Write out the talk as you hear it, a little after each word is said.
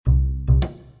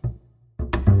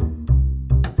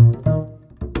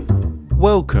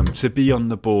Welcome to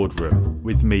Beyond the Boardroom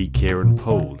with me, Kieran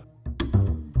Poole.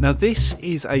 Now this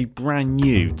is a brand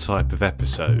new type of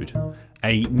episode,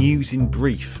 a news in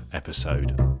brief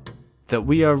episode, that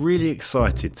we are really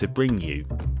excited to bring you.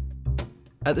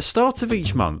 At the start of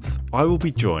each month, I will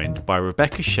be joined by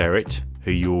Rebecca Sherritt, who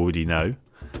you already know,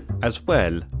 as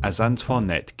well as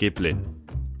Antoinette Giblin.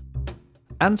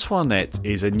 Antoinette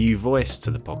is a new voice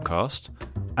to the podcast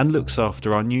and looks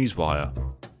after our newswire.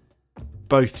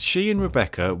 Both she and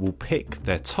Rebecca will pick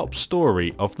their top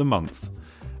story of the month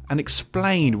and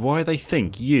explain why they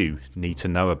think you need to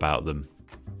know about them.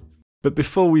 But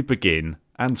before we begin,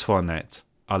 Antoinette,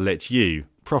 I'll let you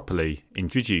properly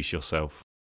introduce yourself.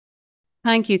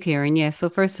 Thank you, Kieran. Yes,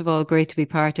 so first of all, great to be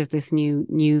part of this new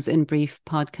News in Brief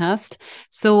podcast.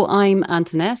 So I'm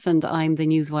Antoinette and I'm the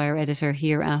Newswire editor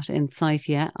here at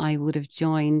Insightia. I would have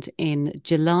joined in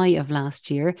July of last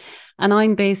year, and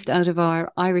I'm based out of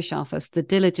our Irish office, the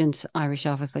Diligent Irish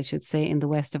office, I should say, in the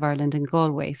west of Ireland in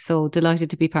Galway. So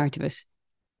delighted to be part of it.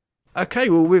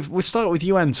 Okay, well, we'll start with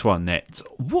you, Antoinette.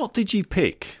 What did you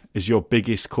pick as your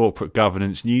biggest corporate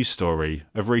governance news story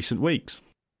of recent weeks?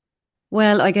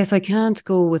 Well, I guess I can't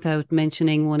go without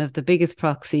mentioning one of the biggest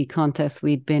proxy contests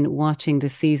we'd been watching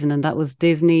this season, and that was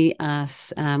Disney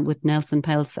with Nelson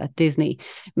Peltz at Disney,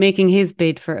 making his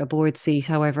bid for a board seat.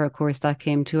 However, of course, that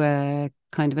came to a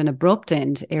kind of an abrupt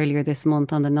end earlier this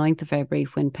month on the 9th of February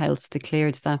when Peltz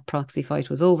declared that proxy fight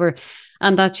was over,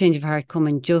 and that change of heart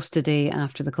coming just a day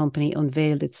after the company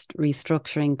unveiled its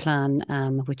restructuring plan,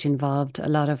 which involved a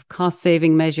lot of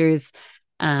cost-saving measures,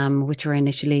 which were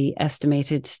initially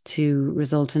estimated to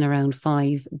result in around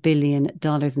 $5 billion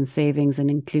in savings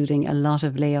and including a lot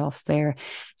of layoffs there.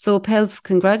 So Peltz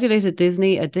congratulated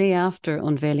Disney a day after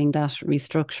unveiling that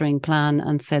restructuring plan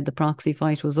and said the proxy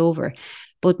fight was over.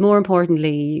 But more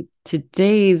importantly,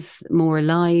 today's more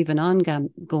live and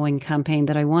ongoing campaign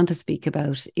that I want to speak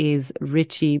about is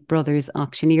Ritchie Brothers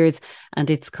Auctioneers and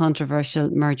its controversial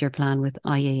merger plan with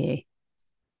IAA.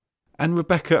 And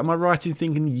Rebecca, am I right in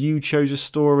thinking you chose a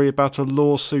story about a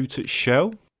lawsuit at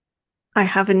Shell? I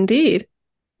have indeed.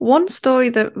 One story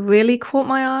that really caught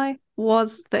my eye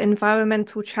was that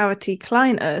environmental charity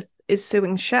Klein Earth is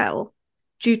suing Shell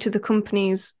due to the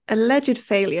company's alleged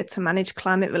failure to manage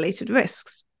climate-related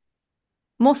risks.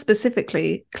 More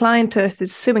specifically, Klein Earth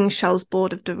is suing Shell's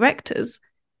board of directors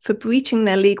for breaching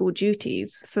their legal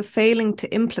duties for failing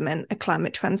to implement a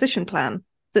climate transition plan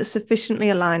that sufficiently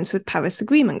aligns with Paris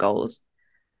Agreement goals.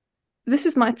 This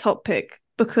is my top pick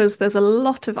because there's a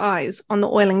lot of eyes on the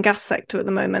oil and gas sector at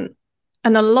the moment,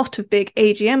 and a lot of big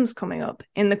AGMs coming up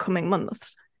in the coming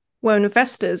months, where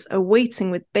investors are waiting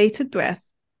with bated breath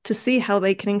to see how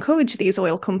they can encourage these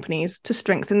oil companies to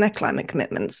strengthen their climate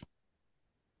commitments.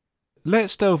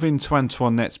 Let's delve into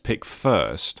Antoinette's pick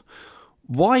first.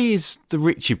 Why is the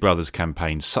Ritchie Brothers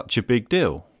campaign such a big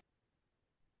deal?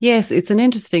 Yes, it's an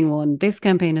interesting one. This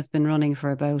campaign has been running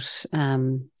for about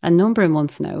a number of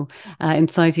months now.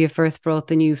 Insightia first brought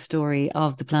the news story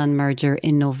of the planned merger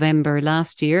in November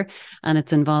last year, and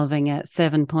it's involving a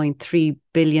 $7.3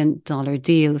 billion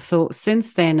deal. So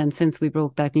since then, and since we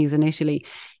broke that news initially,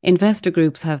 investor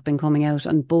groups have been coming out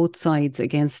on both sides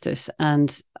against it.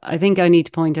 And I think I need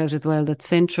to point out as well that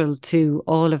central to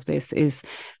all of this is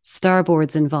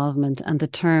Starboard's involvement and the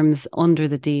terms under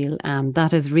the deal.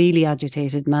 That has really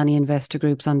agitated many investor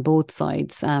groups on both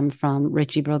sides, from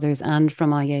Ritchie Brothers and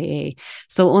from IAA.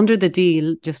 So under the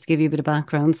deal, just to give you a bit of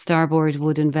background, Starboard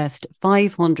would invest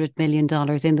 $500 million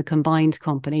in the combined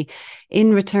company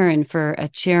in return for a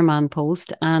chairman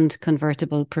post and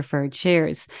convertible preferred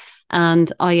shares.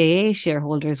 And IAA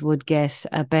shareholders would get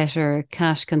a better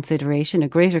cash consideration, a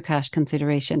greater cash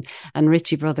consideration, and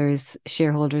Ritchie Brothers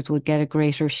shareholders would get a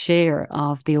greater share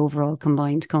of the overall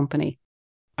combined company.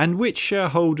 And which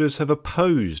shareholders have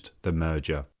opposed the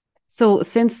merger? So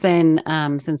since then,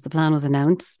 since the plan was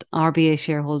announced, RBA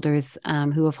shareholders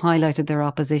who have highlighted their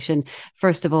opposition,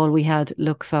 first of all, we had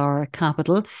Luxor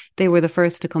Capital. They were the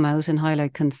first to come out and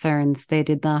highlight concerns. They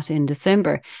did that in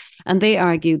December. And they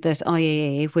argued that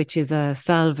IAA, which is a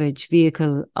salvage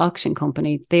vehicle auction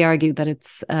company, they argued that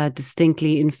it's a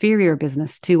distinctly inferior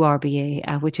business to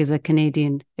RBA, which is a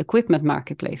Canadian equipment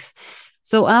marketplace.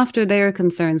 So after their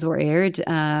concerns were aired,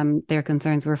 their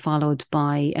concerns were followed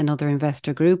by another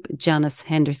investor group, Janus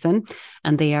Henderson,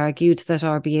 and they argued that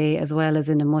RBA as well is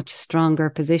in a much stronger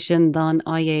position than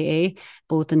IAA,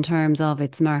 both in terms of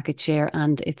its market share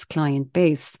and its client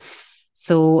base.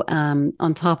 So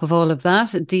on top of all of that,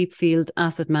 Deepfield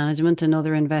Asset Management,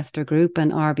 another investor group,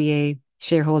 and RBA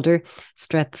shareholder,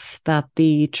 stressed that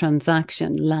the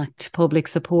transaction lacked public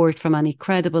support from any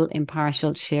credible,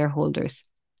 impartial shareholders.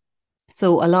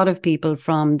 So a lot of people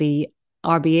from the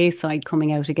RBA side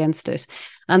coming out against it.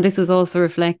 And this was also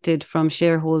reflected from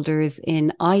shareholders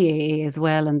in IAA as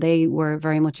well, and they were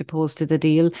very much opposed to the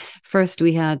deal. First,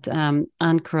 we had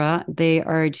Ankara. They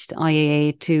urged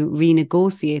IAA to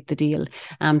renegotiate the deal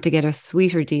to get a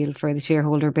sweeter deal for the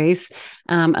shareholder base.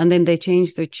 And then they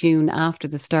changed their tune after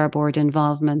the Starboard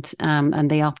involvement,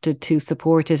 and they opted to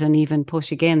support it and even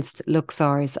push against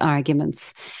Luxor's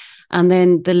arguments. And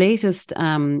then the latest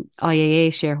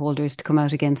IAA shareholders to come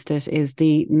out against it is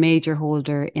the major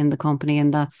holder in the company,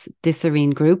 and that's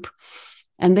Dissarine Group.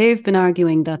 And they've been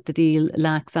arguing that the deal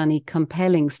lacks any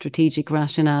compelling strategic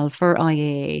rationale for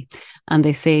IAA. And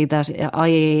they say that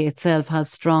IAA itself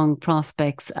has strong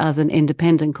prospects as an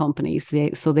independent company,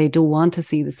 so they don't want to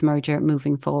see this merger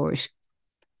moving forward.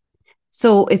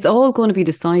 So it's all going to be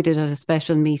decided at a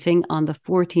special meeting on the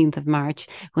 14th of March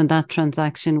when that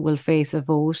transaction will face a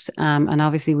vote. And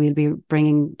obviously we'll be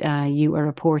bringing you a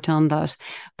report on that.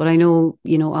 But I know,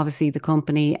 obviously the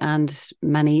company and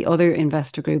many other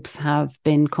investor groups have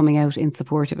been coming out in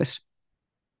support of it.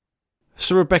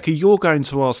 So Rebecca, you're going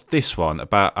to ask this one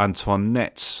about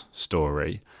Antoinette's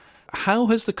story. How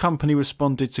has the company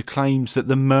responded to claims that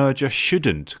the merger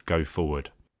shouldn't go forward?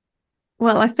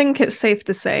 Well, I think it's safe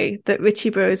to say that Ritchie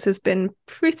Bros has been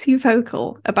pretty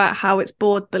vocal about how its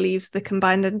board believes the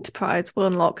combined enterprise will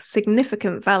unlock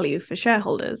significant value for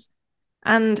shareholders.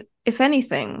 And if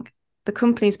anything, the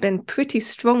company's been pretty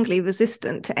strongly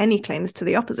resistant to any claims to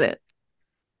the opposite.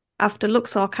 After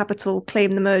Luxor Capital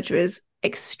claimed the merger is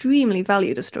extremely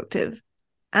value destructive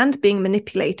and being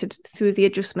manipulated through the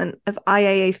adjustment of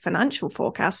IAA financial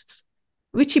forecasts,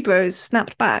 Ritchie Bros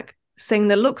snapped back, saying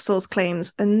that Luxor's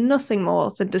claims are nothing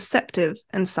more than deceptive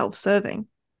and self-serving.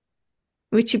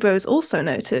 Ritchie Bros also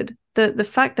noted that the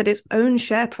fact that its own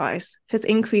share price has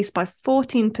increased by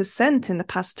 14% in the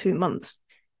past 2 months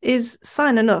is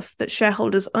sign enough that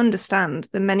shareholders understand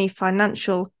the many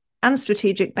financial and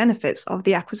strategic benefits of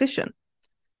the acquisition.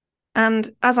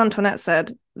 And as Antoinette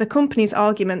said, the company's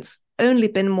arguments only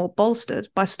been more bolstered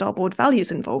by Starboard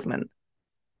Value's involvement.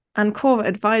 And Cora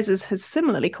Advisors has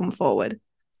similarly come forward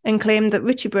and claimed that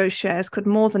Ritchie Bros shares could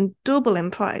more than double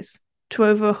in price to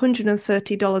over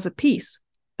 $130 a piece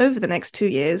over the next 2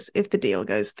 years if the deal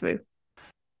goes through.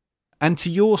 And to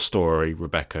your story,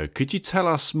 Rebecca, could you tell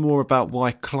us more about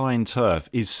why Client Earth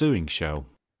is suing Shell?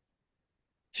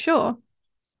 Sure.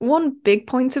 One big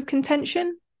point of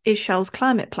contention is Shell's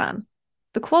climate plan,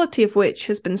 the quality of which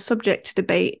has been subject to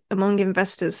debate among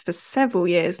investors for several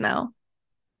years now.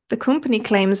 The company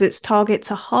claims its target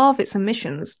to halve its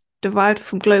emissions derived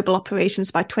from global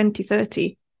operations by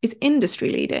 2030 is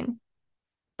industry-leading.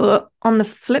 But on the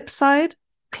flip side,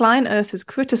 Client Earth has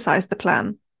criticised the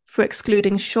plan for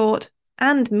excluding short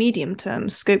and medium-term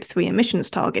Scope 3 emissions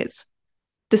targets,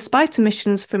 despite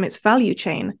emissions from its value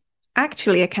chain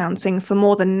actually accounting for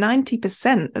more than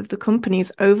 90% of the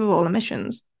company's overall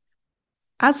emissions.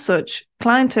 As such,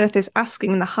 Client Earth is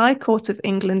asking the High Court of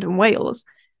England and Wales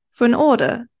for an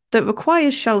order that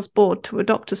requires Shell's board to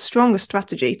adopt a stronger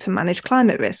strategy to manage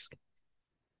climate risk.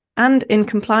 And in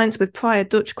compliance with prior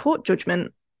Dutch court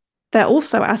judgment, they're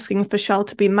also asking for Shell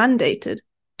to be mandated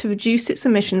to reduce its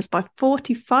emissions by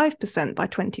 45% by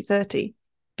 2030,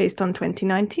 based on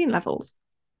 2019 levels.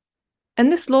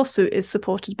 And this lawsuit is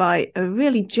supported by a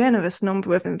really generous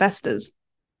number of investors,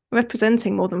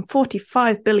 representing more than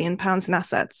 £45 billion in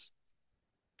assets.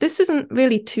 This isn't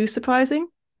really too surprising.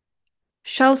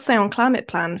 Shell's Say on Climate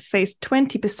plan faced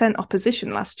 20%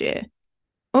 opposition last year,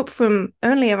 up from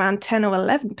only around 10 or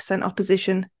 11%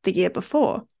 opposition the year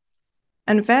before,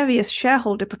 and various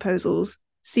shareholder proposals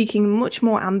seeking much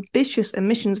more ambitious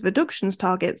emissions reductions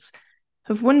targets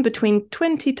have won between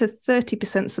 20 to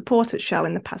 30% support at Shell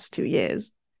in the past 2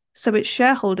 years, so its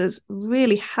shareholders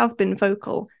really have been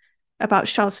vocal about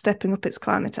Shell stepping up its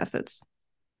climate efforts.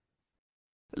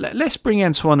 Let's bring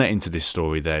Antoinette into this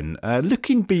story then.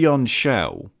 Looking beyond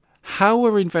Shell, how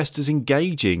are investors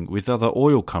engaging with other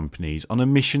oil companies on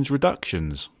emissions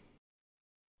reductions?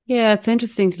 Yeah, it's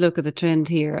interesting to look at the trend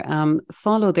here.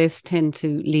 Follow This tend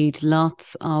to lead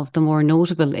lots of the more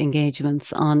notable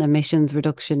engagements on emissions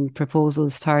reduction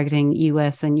proposals targeting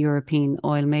US and European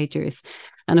oil majors.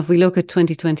 And if we look at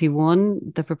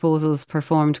 2021, the proposals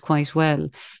performed quite well.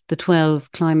 The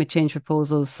 12 climate change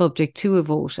proposals subject to a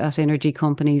vote at energy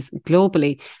companies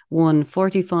globally won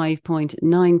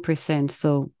 45.9%,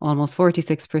 so almost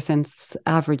 46%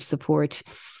 average support.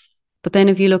 But then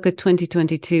if you look at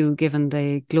 2022, given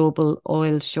the global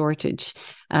oil shortage,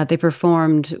 they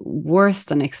performed worse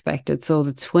than expected. So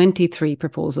the 23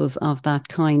 proposals of that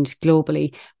kind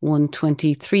globally won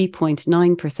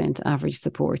 23.9% average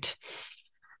support.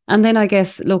 And then I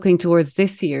guess looking towards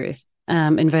this year's,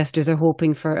 investors are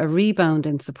hoping for a rebound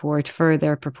in support for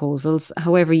their proposals.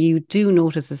 However, you do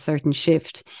notice a certain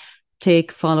shift.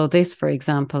 Take Follow This, for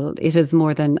example. It is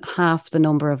more than half the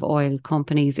number of oil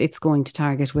companies it's going to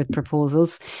target with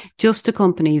proposals, just to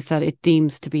companies that it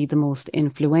deems to be the most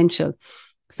influential.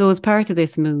 So as part of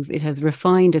this move, it has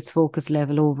refined its focus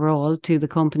level overall to the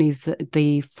companies,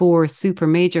 the four super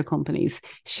major companies,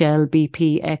 Shell,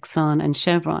 BP, Exxon and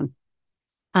Chevron.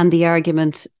 And the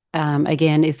argument,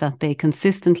 again, is that they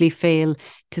consistently fail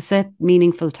to set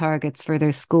meaningful targets for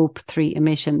their Scope 3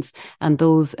 emissions, and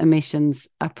those emissions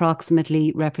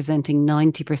approximately representing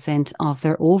 90% of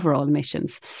their overall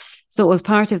emissions. So as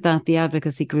part of that, the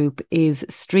advocacy group is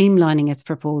streamlining its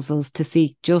proposals to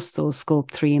seek just those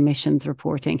Scope 3 emissions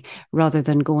reporting rather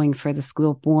than going for the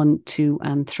Scope 1, 2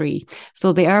 and 3.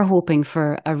 So they are hoping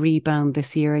for a rebound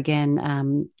this year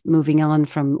again, moving on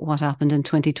from what happened in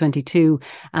 2022.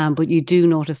 But you do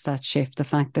notice that shift, the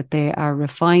fact that they are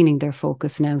refining their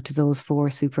focus now to those four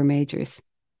super majors.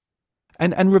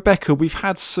 And Rebecca, we've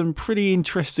had some pretty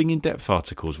interesting in-depth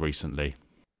articles recently.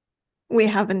 We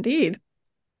have indeed.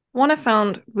 One I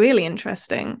found really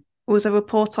interesting was a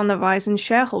report on the rise in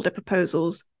shareholder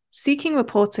proposals seeking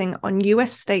reporting on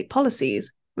US state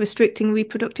policies restricting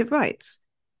reproductive rights,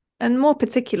 and more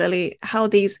particularly how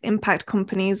these impact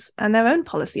companies and their own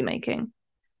policymaking.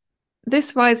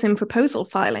 This rise in proposal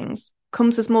filings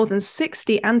comes as more than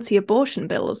 60 anti-abortion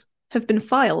bills have been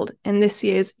filed in this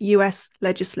year's US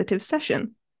legislative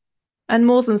session, and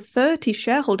more than 30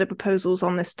 shareholder proposals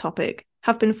on this topic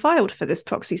have been filed for this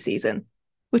proxy season,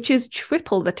 which is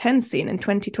triple the 10 seen in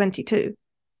 2022.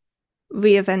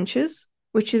 Ria Ventures,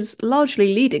 which is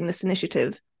largely leading this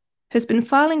initiative, has been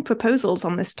filing proposals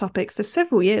on this topic for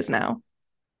several years now,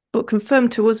 but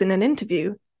confirmed to us in an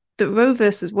interview that Roe v.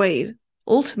 Wade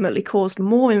ultimately caused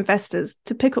more investors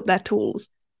to pick up their tools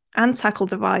and tackle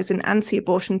the rise in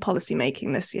anti-abortion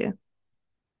policymaking this year.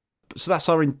 So that's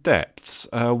our in-depths.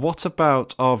 What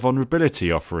about our vulnerability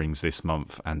offerings this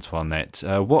month, Antoinette?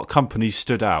 What companies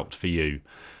stood out for you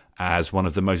as one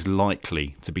of the most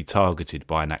likely to be targeted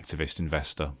by an activist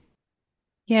investor?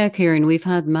 Yeah, Kieran, we've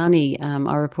had many,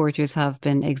 our reporters have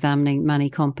been examining many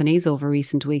companies over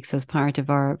recent weeks as part of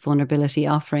our vulnerability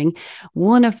offering.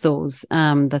 One of those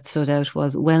that stood out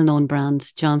was well-known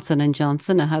brand Johnson &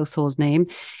 Johnson, a household name.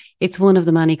 It's one of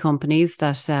the many companies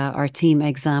that our team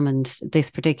examined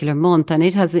this particular month, and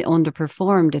it has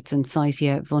underperformed its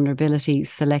Insightia vulnerability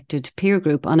selected peer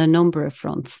group on a number of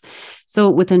fronts. So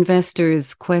with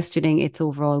investors questioning its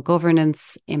overall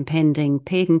governance, impending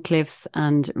patent cliffs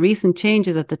and recent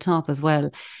changes at the top as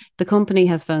well, the company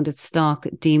has found its stock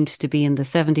deemed to be in the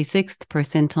 76th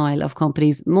percentile of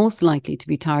companies most likely to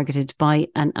be targeted by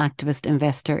an activist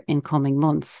investor in coming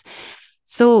months.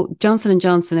 So Johnson &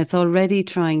 Johnson, it's already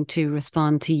trying to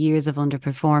respond to years of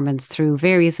underperformance through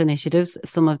various initiatives.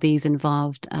 Some of these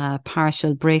involved a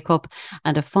partial breakup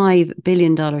and a $5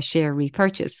 billion share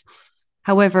repurchase.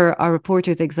 However, our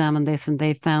reporters examined this and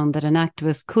they found that an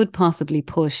activist could possibly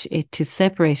push it to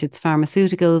separate its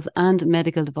pharmaceuticals and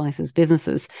medical devices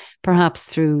businesses, perhaps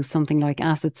through something like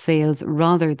asset sales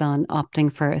rather than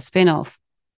opting for a spin-off.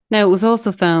 Now, it was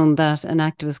also found that an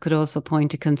activist could also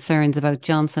point to concerns about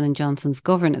Johnson & Johnson's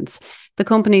governance. The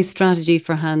company's strategy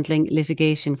for handling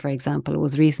litigation, for example,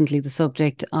 was recently the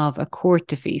subject of a court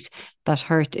defeat that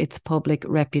hurt its public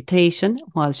reputation,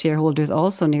 while shareholders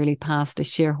also nearly passed a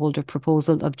shareholder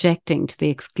proposal objecting to the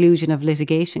exclusion of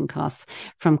litigation costs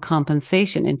from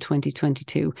compensation in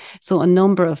 2022. So a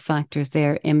number of factors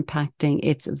there impacting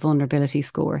its vulnerability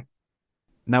score.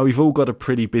 Now, we've all got a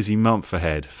pretty busy month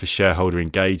ahead for shareholder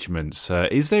engagements.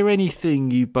 Is there anything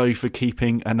you both are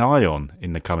keeping an eye on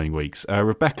in the coming weeks?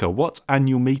 Rebecca, what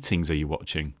annual meetings are you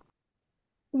watching?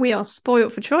 We are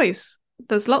spoilt for choice.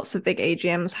 There's lots of big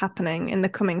AGMs happening in the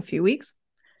coming few weeks.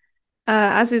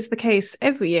 As is the case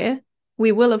every year,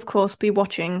 we will of course be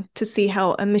watching to see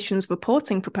how emissions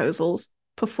reporting proposals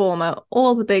perform at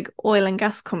all the big oil and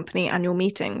gas company annual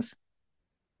meetings.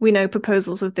 We know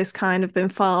proposals of this kind have been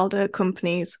filed at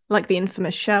companies like the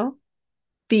infamous Shell,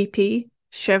 BP,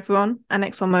 Chevron, and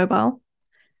ExxonMobil.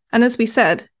 And as we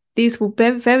said, these will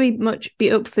very much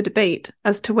be up for debate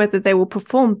as to whether they will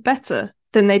perform better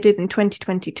than they did in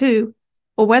 2022,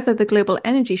 or whether the global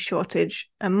energy shortage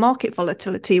and market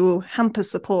volatility will hamper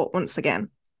support once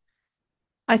again.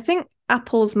 I think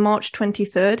Apple's March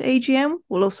 23rd AGM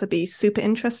will also be super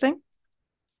interesting.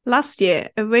 Last year,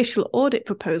 a racial audit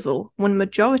proposal won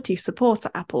majority support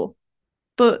at Apple,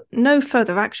 but no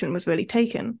further action was really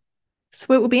taken.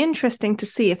 So it will be interesting to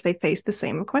see if they face the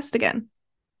same request again.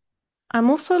 I'm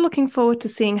also looking forward to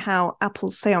seeing how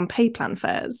Apple's Say on Pay plan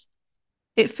fares.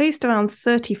 It faced around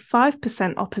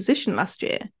 35% opposition last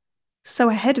year, so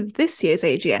ahead of this year's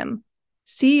AGM,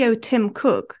 CEO Tim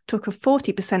Cook took a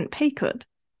 40% pay cut.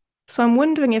 So I'm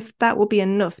wondering if that will be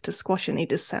enough to squash any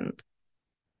dissent.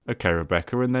 Okay,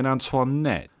 Rebecca, and then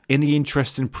Antoinette. Any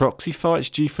interest in proxy fights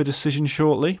due for decision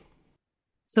shortly?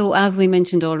 So as we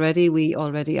mentioned already, we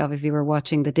already obviously were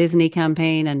watching the Disney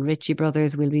campaign, and Ritchie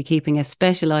Brothers will be keeping a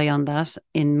special eye on that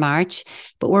in March.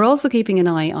 But we're also keeping an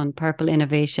eye on Purple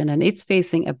Innovation, and it's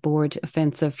facing a board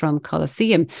offensive from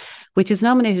Coliseum, which has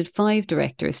nominated 5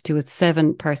 directors to its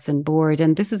 7-person board.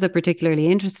 And this is a particularly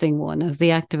interesting one, as the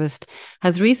activist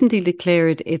has recently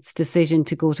declared its decision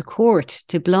to go to court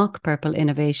to block Purple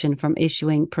Innovation from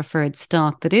issuing preferred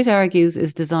stock that it argues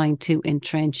is designed to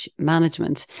entrench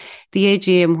management. The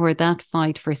AGM where that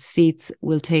fight for seats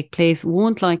will take place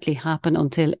won't likely happen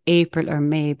until April or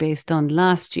May based on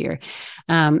last year.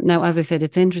 Now, as I said,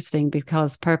 it's interesting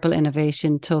because Purple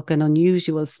Innovation took an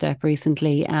unusual step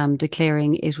recently,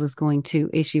 declaring it was going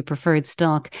to issue preferred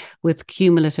stock with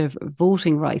cumulative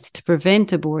voting rights to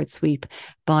prevent a board sweep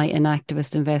by an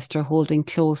activist investor holding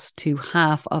close to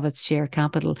half of its share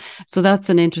capital. So that's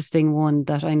an interesting one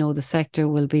that I know the sector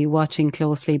will be watching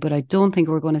closely, but I don't think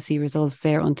we're going to see results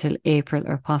there until April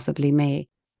or possibly May.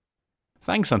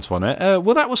 Thanks, Antoinette.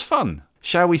 Well, that was fun.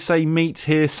 Shall we say meet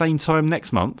here same time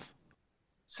next month?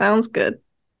 Sounds good.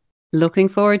 Looking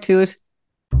forward to it.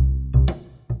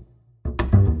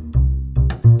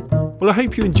 Well, I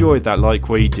hope you enjoyed that like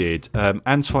we did.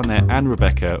 Antoinette and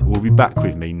Rebecca will be back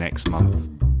with me next month.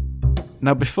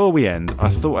 Now, before we end, I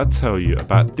thought I'd tell you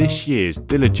about this year's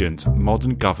Diligent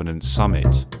Modern Governance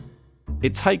Summit.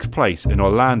 It takes place in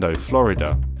Orlando,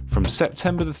 Florida, from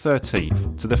September the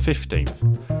 13th to the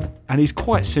 15th, and is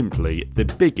quite simply the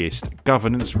biggest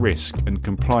governance risk and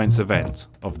compliance event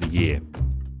of the year.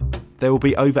 There will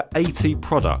be over 80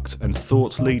 product and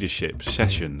thought leadership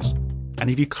sessions, and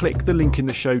if you click the link in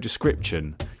the show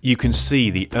description, you can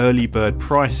see the early bird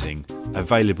pricing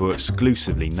available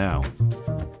exclusively now.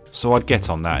 So I'd get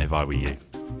on that if I were you.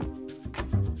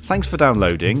 Thanks for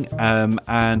downloading,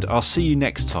 and I'll see you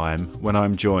next time when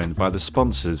I'm joined by the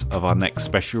sponsors of our next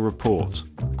special report,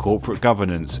 Corporate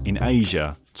Governance in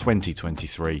Asia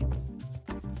 2023.